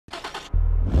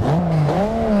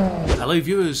Hello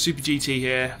viewers, Super GT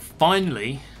here.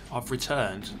 Finally, I've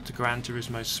returned to Gran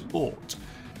Turismo Sport.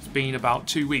 It's been about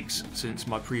 2 weeks since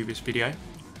my previous video,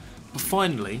 but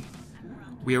finally,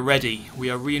 we are ready. We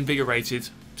are reinvigorated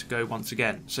to go once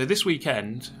again. So this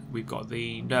weekend, we've got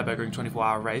the Nürburgring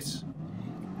 24-hour race,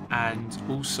 and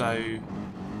also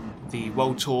the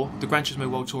World Tour, the Gran Turismo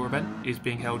World Tour event is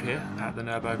being held here at the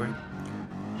Nürburgring,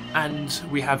 and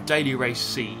we have Daily Race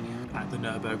C at the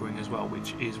Nürburgring as well,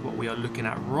 which is what we are looking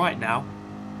at right now.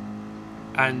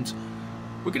 And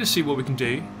we're going to see what we can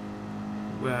do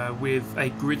with a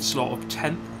grid slot of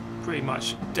 10th, pretty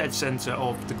much dead centre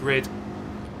of the grid,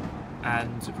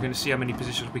 and we're going to see how many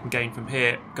positions we can gain from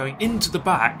here going into the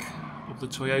back of the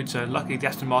Toyota. Luckily the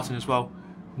Aston Martin as well,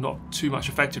 not too much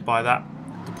affected by that.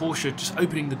 The Porsche just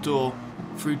opening the door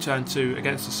through turn 2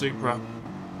 against the Supra.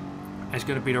 It's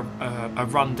going to be a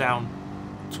run down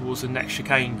towards the next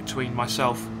chicane between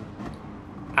myself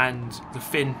and the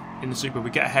Finn in the Supra. We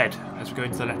get ahead as we go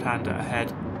into the left-hander ahead.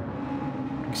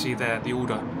 You can see there the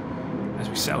order as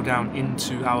we settle down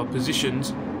into our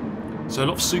positions. So a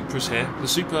lot of Supras here. The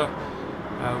Supra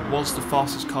was the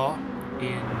fastest car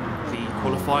in the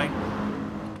qualifying,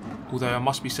 although it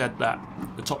must be said that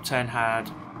the top 10 had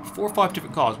 4 or 5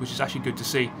 different cars, which is actually good to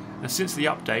see. And since the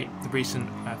update, the recent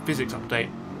physics update,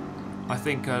 I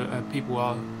think people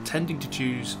are tending to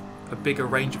choose a bigger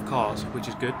range of cars, which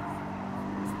is good.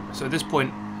 So at this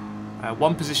point,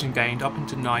 1 position gained up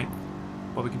into 9th,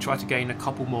 but we can try to gain a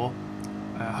couple more,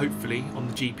 hopefully on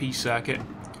the GP circuit,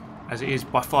 as it is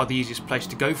by far the easiest place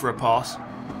to go for a pass.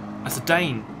 As the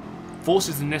Dane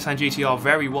forces the Nissan GTR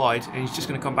very wide, and he's just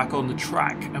going to come back on the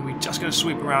track, and we're just going to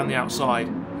sweep around the outside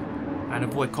and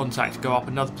avoid contact to go up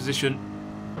another position.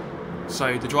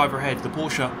 So the driver ahead, the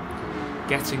Porsche,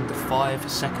 getting the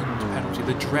 5-second penalty,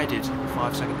 the dreaded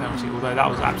 5-second penalty, although that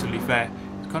was absolutely fair.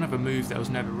 It's kind of a move that was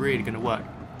never really going to work.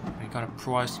 And he kind of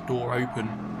prized the door open.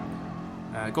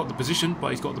 Got the position,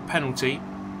 but he's got the penalty.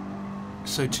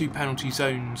 So 2 penalty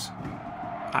zones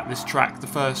at this track, the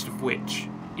first of which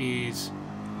is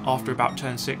after about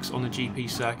turn 6 on the GP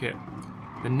circuit.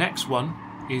 The next one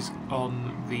is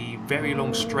on the very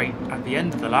long straight at the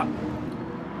end of the lap.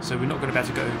 So we're not going to be able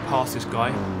to go past this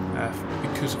guy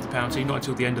because of the penalty, not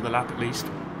until the end of the lap at least.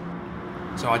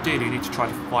 So ideally you need to try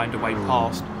to find a way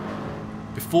past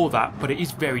before that, but it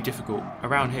is very difficult.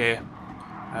 Around here,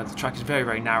 the track is very,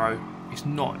 very narrow. It's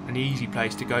not an easy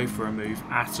place to go for a move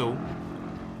at all,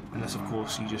 unless of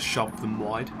course you just shove them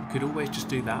wide. You could always just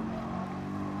do that.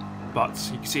 But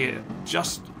you can see it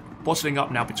just bottling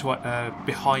up now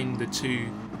behind the 2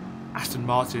 Aston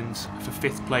Martins for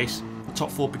 5th place. The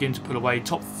top 4 begin to pull away.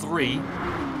 Top 3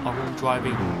 are all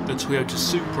driving the Toyota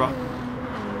Supra,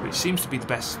 which seems to be the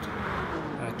best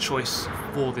choice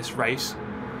for this race.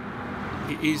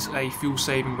 It is a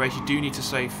fuel-saving race. You do need to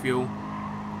save fuel.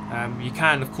 You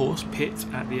can, of course, pit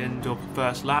at the end of the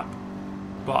first lap,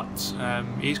 but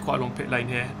it is quite a long pit lane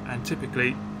here, and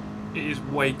typically it is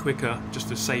way quicker just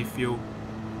to save fuel.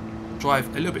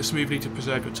 Drive a little bit smoothly to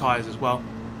preserve your tyres as well,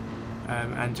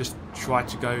 and just try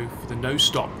to go for the no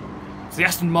stop. So the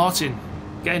Aston Martin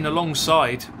getting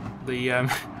alongside the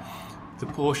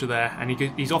Porsche there, and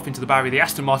he's off into the barrier. The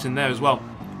Aston Martin there as well,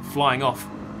 flying off.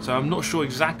 So I'm not sure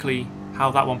exactly how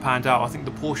that one panned out. I think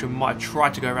the Porsche might have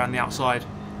tried to go around the outside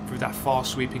through that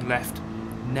fast sweeping left.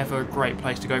 Never a great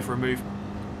place to go for a move.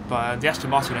 But the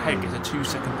Aston Martin ahead gets a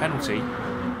 2-second penalty,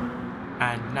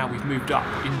 and now we've moved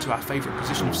up into our favourite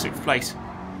position of 6th place.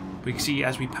 But you can see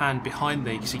as we pan behind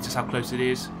there, you can see just how close it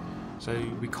is. So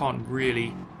we can't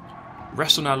really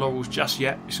rest on our laurels just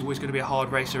yet. It's always going to be a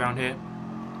hard race around here.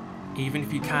 Even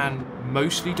if you can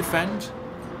mostly defend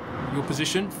your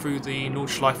position through the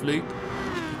Nordschleife loop,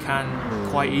 you can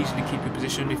quite easily keep your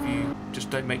position if you just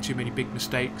don't make too many big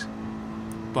mistakes.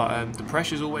 But the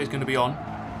pressure is always going to be on.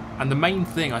 And the main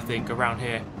thing I think around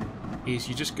here is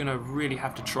you're just going to really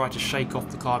have to try to shake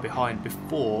off the car behind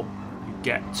before you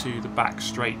get to the back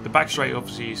straight. The back straight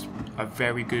obviously is a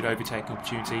very good overtaking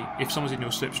opportunity. If someone's in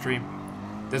your slipstream,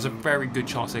 there's a very good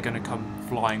chance they're going to come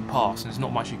flying past, and there's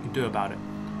not much you can do about it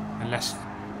unless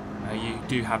you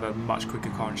do have a much quicker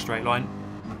car in a straight line.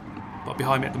 But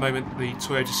behind me at the moment, the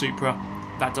Toyota Supra,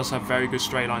 that does have very good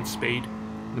straight line speed.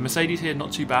 The Mercedes here,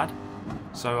 not too bad,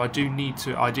 so I do need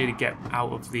to ideally get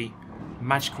out of the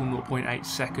magical 0.8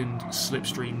 second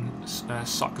slipstream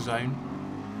suck zone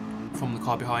from the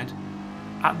car behind.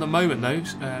 At the moment though,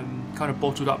 kind of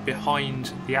bottled up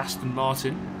behind the Aston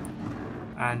Martin,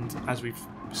 and as we've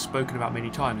spoken about many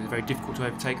times, it's very difficult to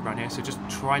overtake around here, so just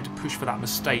trying to push for that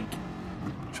mistake,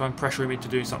 try and pressure him into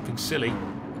doing something silly,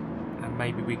 and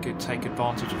maybe we could take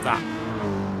advantage of that.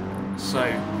 So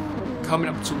coming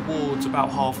up towards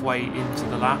about halfway into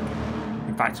the lap.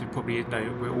 In fact,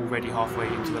 we're already halfway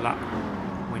into the lap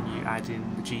when you add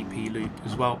in the GP loop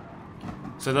as well.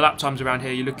 So the lap times around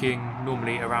here, you're looking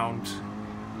normally around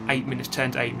 8 minutes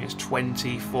 10 to 8 minutes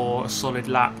 20 for a solid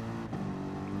lap.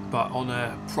 But on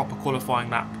a proper qualifying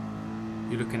lap,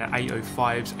 you're looking at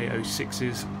 8:05s,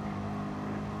 8:06s.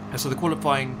 And so the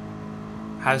qualifying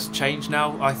has changed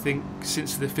now, I think,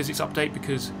 since the physics update,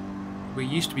 because we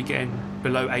used to be getting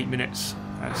below 8 minutes.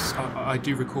 I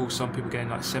do recall some people getting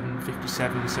like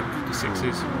 7:57,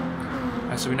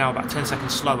 7:56s. So we're now about 10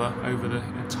 seconds slower over the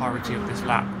entirety of this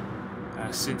lap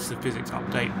since the physics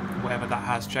update, whatever that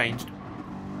has changed.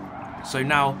 So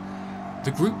now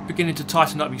the group beginning to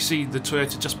tighten up. You see the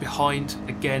Toyota just behind,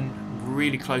 again,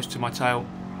 really close to my tail,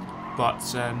 but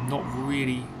not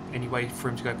really any way for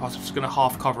him to go past. I'm just going to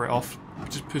half cover it off.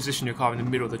 Just position your car in the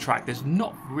middle of the track. There's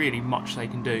not really much they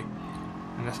can do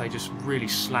unless they just really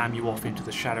slam you off into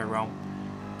the shadow realm,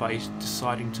 but he's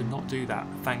deciding to not do that,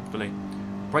 thankfully.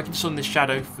 Braking just on this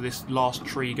shadow for this last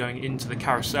tree going into the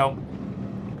carousel.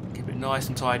 Keep it nice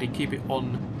and tidy, keep it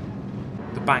on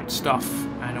the banked stuff,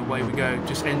 and away we go.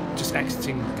 Just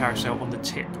exiting the carousel on the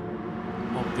tip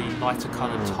of the lighter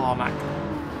coloured tarmac,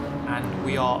 and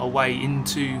we are away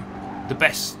into the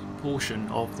best portion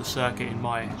of the circuit, in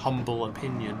my humble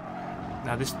opinion.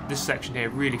 Now this section here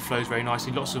really flows very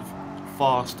nicely. Lots of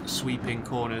fast sweeping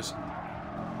corners,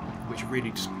 which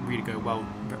really go well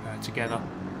together.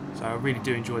 So I really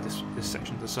do enjoy this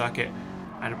section of the circuit,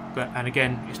 and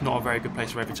again, it's not a very good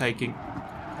place for overtaking.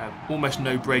 Almost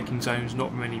no braking zones,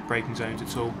 not many braking zones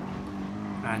at all,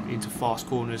 and into fast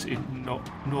corners it not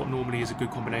normally is a good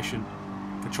combination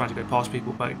for trying to go past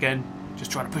people. But again,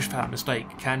 just trying to push for that mistake.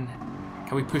 Can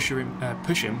we push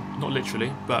him, not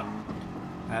literally, but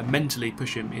mentally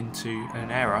push him into an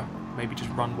error? Maybe just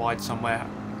run wide somewhere,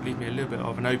 leave me a little bit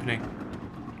of an opening.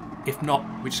 If not,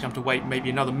 we're just going to have to wait maybe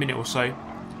another minute or so,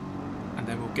 and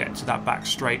then we'll get to that back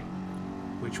straight,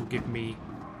 which will give me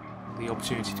the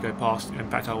opportunity to go past. In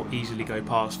fact, I will easily go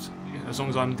past as long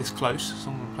as I'm this close, as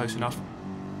long as I'm close enough.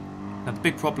 Now the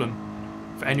big problem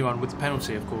for anyone with the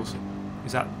penalty, of course,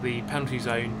 is that the penalty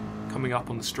zone coming up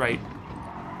on the straight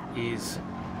is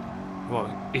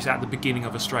at the beginning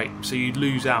of a straight, so you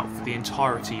lose out for the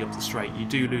entirety of the straight. You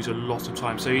do lose a lot of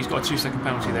time. So he's got a 2-second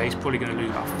penalty there. He's probably going to lose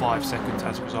about 5 seconds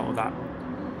as a result of that.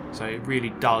 So it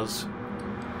really does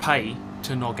pay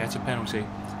to not get a penalty,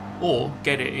 or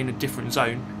get it in a different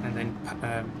zone, and then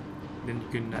you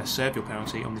can serve your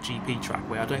penalty on the GP track,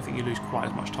 where I don't think you lose quite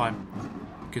as much time,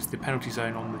 because the penalty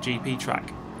zone on the GP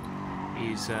track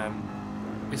is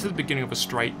it's at the beginning of a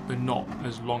straight, but not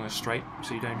as long a straight,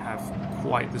 so you don't have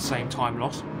quite the same time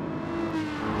loss.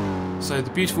 So the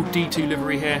beautiful D2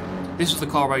 livery here. This was the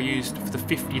car I used for the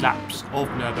 50 laps of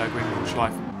Nürburgring,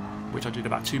 which I did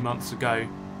about 2 months ago.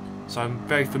 So I'm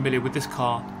very familiar with this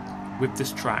car, with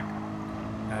this track,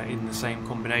 in the same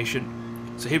combination.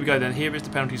 So here we go then. Here is the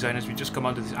penalty zone as we just come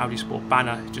under this Audi Sport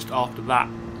banner. Just after that,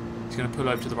 he's going to pull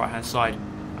over to the right hand side,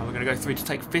 and we're going to go through to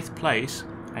take 5th place.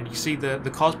 And you see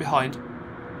the cars behind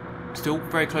still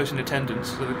very close in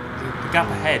attendance, so the gap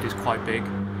ahead is quite big,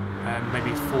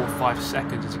 maybe 4 or 5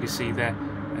 seconds, as you can see there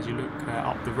as you look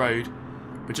up the road.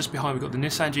 But just behind we've got the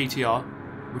Nissan GTR,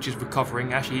 which is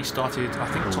recovering. Actually, he started, I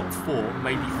think, top 4,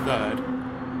 maybe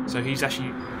 3rd, so he's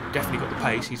actually definitely got the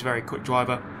pace. He's a very quick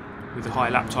driver with a high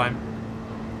lap time,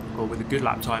 or with a good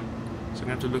lap time, so we're going to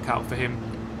have to look out for him.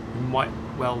 We might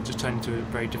well just turn into a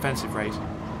very defensive race.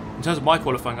 In terms of my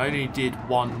qualifying, I only did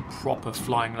 1 proper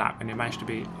flying lap, and I managed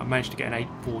to get an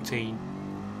 8:14,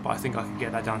 but I think I could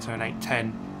get that down to an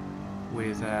 8:10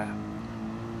 with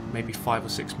maybe 5 or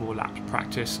 6 more laps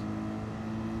practice.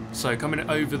 So coming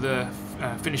over the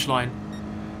finish line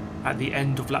at the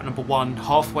end of lap number 1,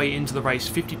 halfway into the race,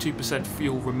 52%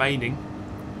 fuel remaining,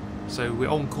 so we're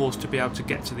on course to be able to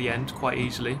get to the end quite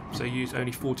easily. So used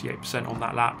only 48% on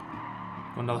that lap,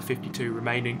 another 52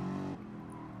 remaining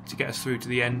to get us through to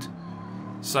the end.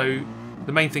 So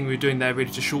the main thing we were doing there, really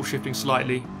just short shifting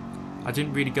slightly. I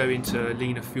didn't really go into a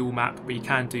leaner fuel map, but you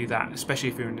can do that, especially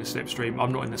if you're in the slipstream.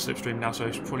 I'm not in the slipstream now, so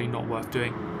it's probably not worth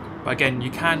doing. But again,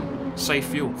 you can save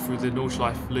fuel through the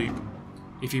Nordschleife loop.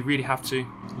 If you really have to,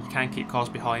 you can keep cars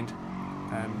behind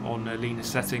on a leaner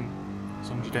setting, as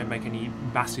long as you don't make any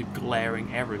massive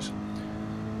glaring errors.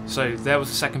 So there was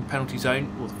the second penalty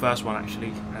zone, or the first one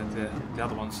actually, and the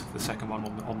other one's the second one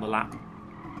on the lap.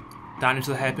 Down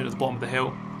into the hairpin at the bottom of the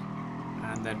hill,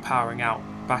 and then powering out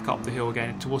back up the hill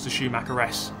again towards the Schumacher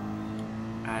S,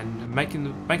 and making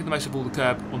the most of all the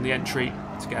curb on the entry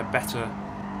to get a better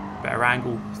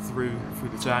angle through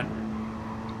the turn.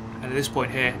 And at this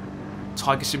point here,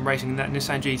 TidgneyRacing in that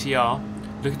Nissan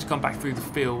GTR, looking to come back through the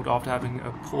field after having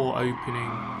a poor opening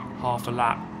half a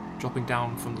lap, dropping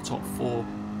down from the top 4,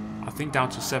 I think down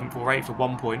to 7th or 8th at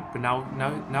one point, but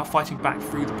now fighting back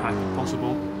through the pack if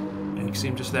possible. And you can see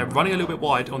him just there, running a little bit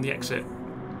wide on the exit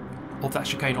of that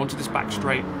chicane onto this back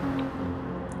straight.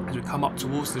 As we come up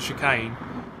towards the chicane,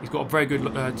 he's got a very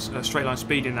good straight line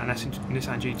speed in that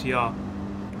Nissan GTR.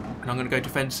 And I'm going to go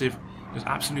defensive, because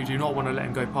absolutely do not want to let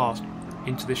him go past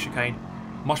into this chicane.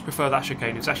 Much prefer that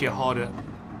chicane. It's actually a harder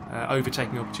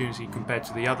overtaking opportunity compared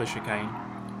to the other chicane.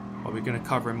 But we're going to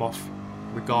cover him off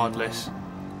regardless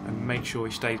and make sure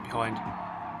he stays behind,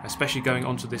 especially going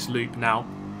onto this loop now,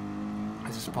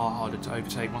 as it's far harder to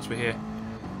overtake once we're here.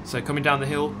 So coming down the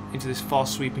hill into this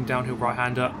fast sweeping downhill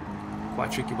right-hander, quite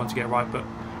a tricky one to get right, but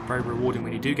very rewarding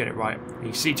when you do get it right. And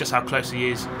you see just how close he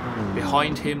is.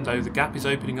 Behind him though, the gap is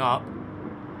opening up,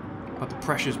 but the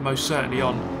pressure's most certainly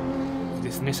on for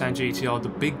this Nissan GTR, the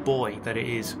big boy that it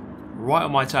is, right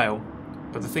on my tail.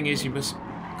 But the thing is, you must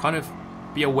kind of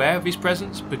be aware of his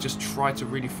presence, but just try to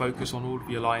really focus on all of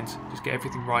your lines, just get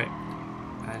everything right,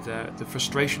 and the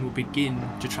frustration will begin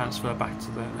to transfer back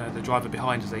to the driver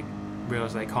behind as they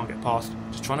realise they can't get past.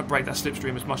 Just trying to break that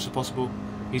slipstream as much as possible.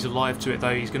 He's alive to it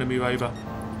though, he's going to move over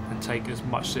and take as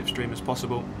much slipstream as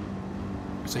possible,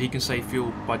 so he can save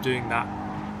fuel by doing that,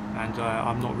 and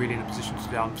I'm not really in a position to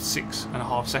do that. I'm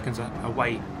 6.5 seconds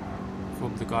away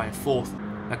from the guy in 4th.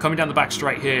 Now coming down the back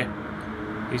straight here,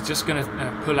 he's just going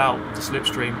to pull out the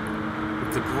slipstream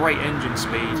with the great engine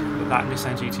speed that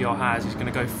Nissan GTR has. He's going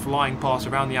to go flying past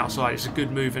around the outside. It's a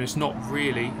good move, and there's not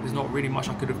really much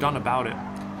I could have done about it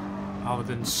other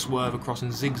than swerve across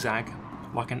and zigzag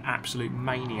like an absolute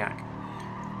maniac.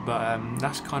 But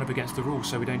that's kind of against the rules,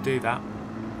 so we don't do that.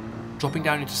 Dropping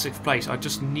down into 6th place, I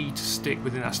just need to stick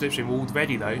within that slipstream.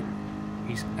 Already though,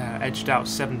 he's edged out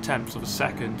 7/10 of a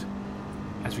second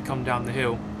as we come down the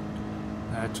hill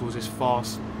towards this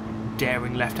fast,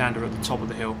 daring left-hander at the top of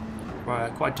the hill.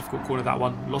 Quite a difficult corner, that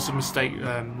one. Lots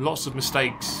of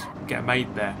mistakes get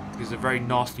made there, because it's a very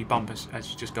nasty bump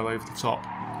as you just go over the top. You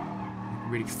can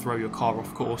really throw your car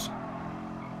off course.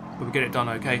 But we get it done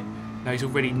okay. Now he's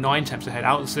already 9/10 ahead,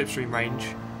 out of the slipstream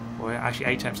range, or actually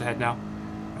 8/10 ahead now.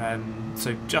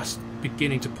 So just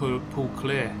beginning to pull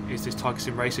clear is this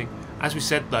TidgneyRacing. As we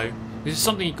said though, this is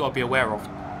something you've got to be aware of,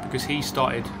 because he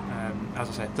started, as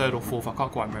I said, 3rd or 4th, I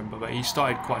can't quite remember, but he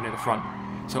started quite near the front.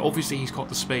 So obviously he's got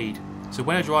the speed. So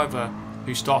when a driver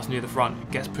who starts near the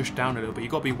front gets pushed down a little bit,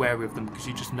 you've got to be wary of them, because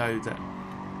you just know that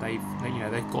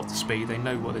they've got the speed, they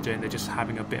know what they're doing, they're just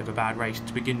having a bit of a bad race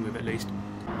to begin with at least,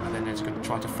 and then they're just going to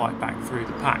try to fight back through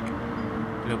the pack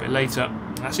a little bit later.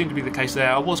 And that seemed to be the case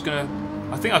there.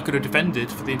 I think I could have defended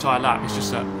for the entire lap. It's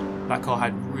just that that car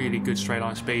had really good straight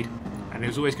line speed, and it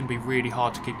was always going to be really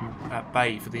hard to keep him at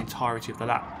bay for the entirety of the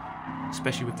lap,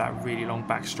 especially with that really long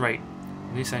back straight.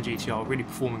 Nissan GTR really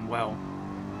performing well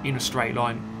in a straight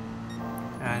line,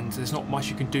 and there's not much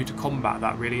you can do to combat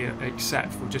that really,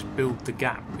 except for just build the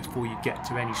gap before you get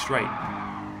to any straight.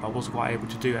 I wasn't quite able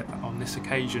to do it on this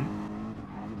occasion,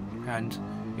 and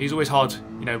it's always hard,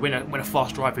 when a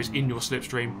fast driver is in your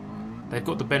slipstream, they've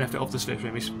got the benefit of the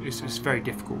slipstream. It's very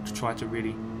difficult to try to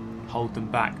really hold them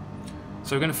back.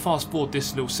 So we're going to fast forward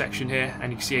this little section here,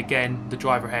 and you can see again the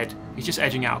driver ahead. He's just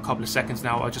edging out a couple of seconds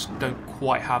now. I just don't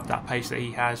quite have that pace that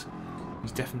he has.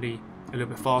 He's definitely a little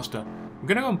bit faster. I'm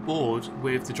going to go on board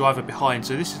with the driver behind.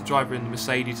 So this is the driver in the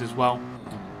Mercedes as well,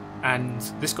 and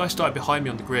this guy started behind me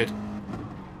on the grid.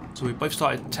 So we both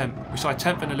started 10th. We started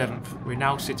 10th and 11th. We're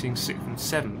now sitting 6th and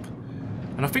 7th,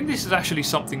 and I think this is actually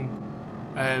something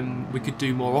we could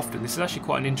do more often. This is actually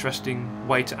quite an interesting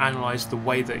way to analyse the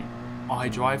way that I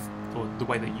drive, or the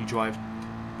way that you drive,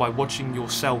 by watching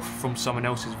yourself from someone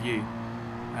else's view.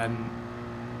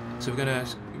 So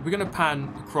we're gonna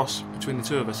pan across between the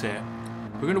two of us here.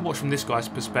 We're gonna watch from this guy's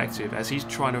perspective as he's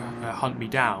trying to hunt me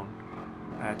down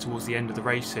towards the end of the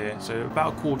race here. So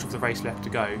about a quarter of the race left to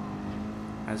go,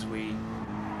 as we're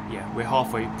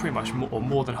halfway, pretty much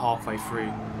more than halfway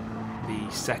through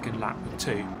the second lap of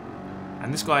 2.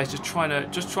 And this guy is just trying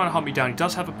to hunt me down. He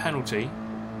does have a penalty,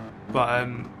 but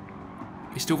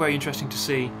it's still very interesting to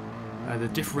see the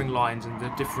differing lines and the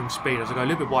differing speed. As I go a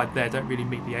little bit wide there, don't really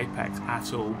meet the apex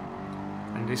at all.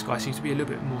 And this guy seems to be a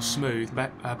little bit more smooth.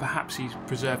 But, perhaps he's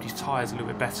preserved his tyres a little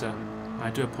bit better. And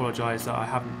I do apologise that I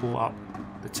haven't brought up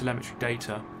the telemetry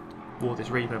data for this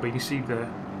replay, but you can see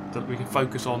that we can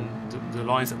focus on the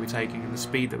lines that we're taking and the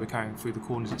speed that we're carrying through the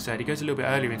corners instead. He goes a little bit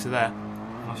earlier into there.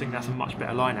 I think that's a much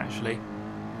better line actually,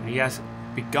 and he has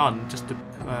begun just to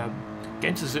get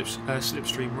into the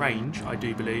slipstream range, I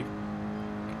do believe,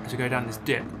 as we go down this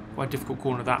dip. Quite a difficult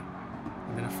corner that,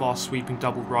 and then a fast sweeping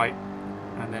double right,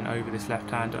 and then over this left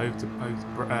hand, over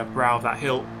the brow of that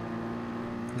hill,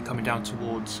 and coming down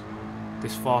towards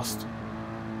this fast,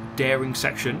 daring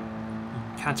section.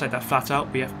 You can take that flat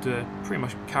out, but you have to pretty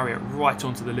much carry it right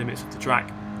onto the limits of the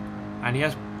track. And he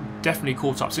has definitely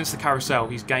caught up. Since the carousel,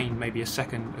 he's gained maybe a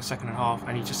second and a half,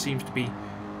 and he just seems to be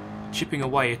chipping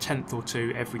away a tenth or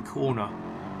two every corner,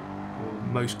 or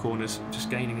most corners, just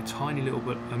gaining a tiny little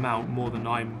bit amount more than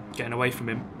I'm getting away from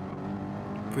him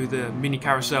through the mini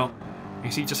carousel.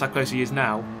 You see just how close he is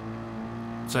now.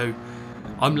 So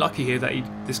I'm lucky here that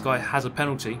this guy has a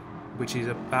penalty, which is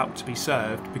about to be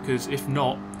served, because if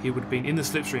not, he would have been in the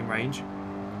slipstream range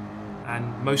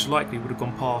and most likely would have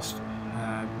gone past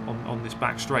on this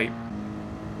back straight.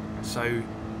 So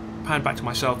pan back to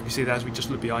myself, you can see that as we just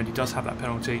look behind, he does have that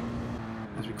penalty.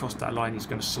 As we cross that line, he's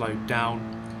going to slow down,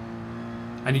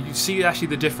 and you can see actually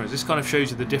the difference. This kind of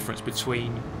shows you the difference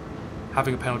between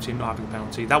having a penalty and not having a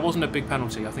penalty. That wasn't a big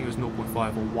penalty. I think it was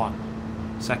 0.5 or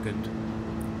 1 second,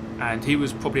 and he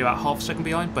was probably about half a second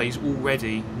behind, but he's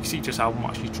already, you see just how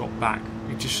much he's dropped back.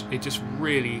 It just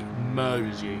really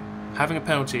murders you. Having a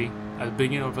penalty at the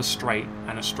beginning of a straight,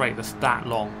 and a straight that's that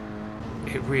long,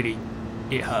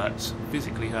 it hurts,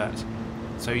 physically hurts.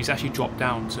 So he's actually dropped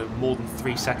down to more than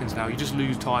 3 seconds now. You just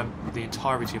lose time with the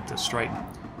entirety of the straight,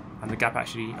 and the gap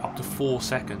actually up to 4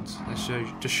 seconds.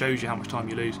 That just shows you how much time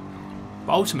you lose.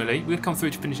 But ultimately, we've come through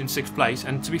to finish in 6th place,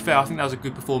 and to be fair, I think that was a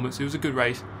good performance. It was a good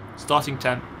race, starting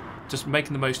 10th, just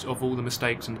making the most of all the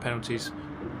mistakes and the penalties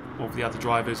of the other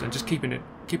drivers, and just keeping it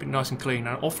nice and clean.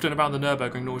 And often around the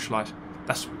Nürburgring Nordschleife,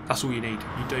 that's all you need.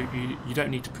 You don't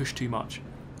need to push too much.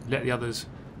 Let the others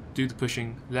do the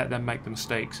pushing, let them make the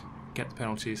mistakes, get the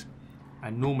penalties,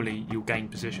 and normally you'll gain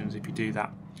positions if you do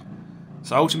that.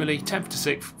 So ultimately, 10th to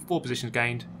 6th, 4 positions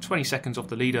gained, 20 seconds off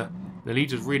the leader. The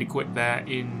leader's really quick there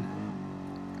in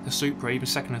the Supra. Even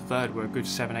 2nd and 3rd were a good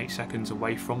 7-8 seconds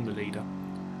away from the leader.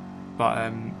 But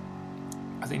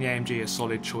I think the AMG is a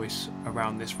solid choice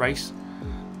around this race.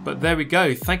 But there we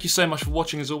go. Thank you so much for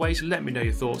watching as always. Let me know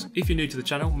your thoughts. If you're new to the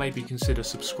channel, maybe consider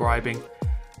subscribing.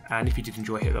 And if you did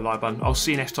enjoy, hit the like button. I'll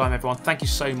see you next time, everyone. Thank you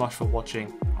so much for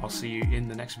watching. I'll see you in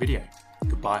the next video.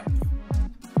 Goodbye.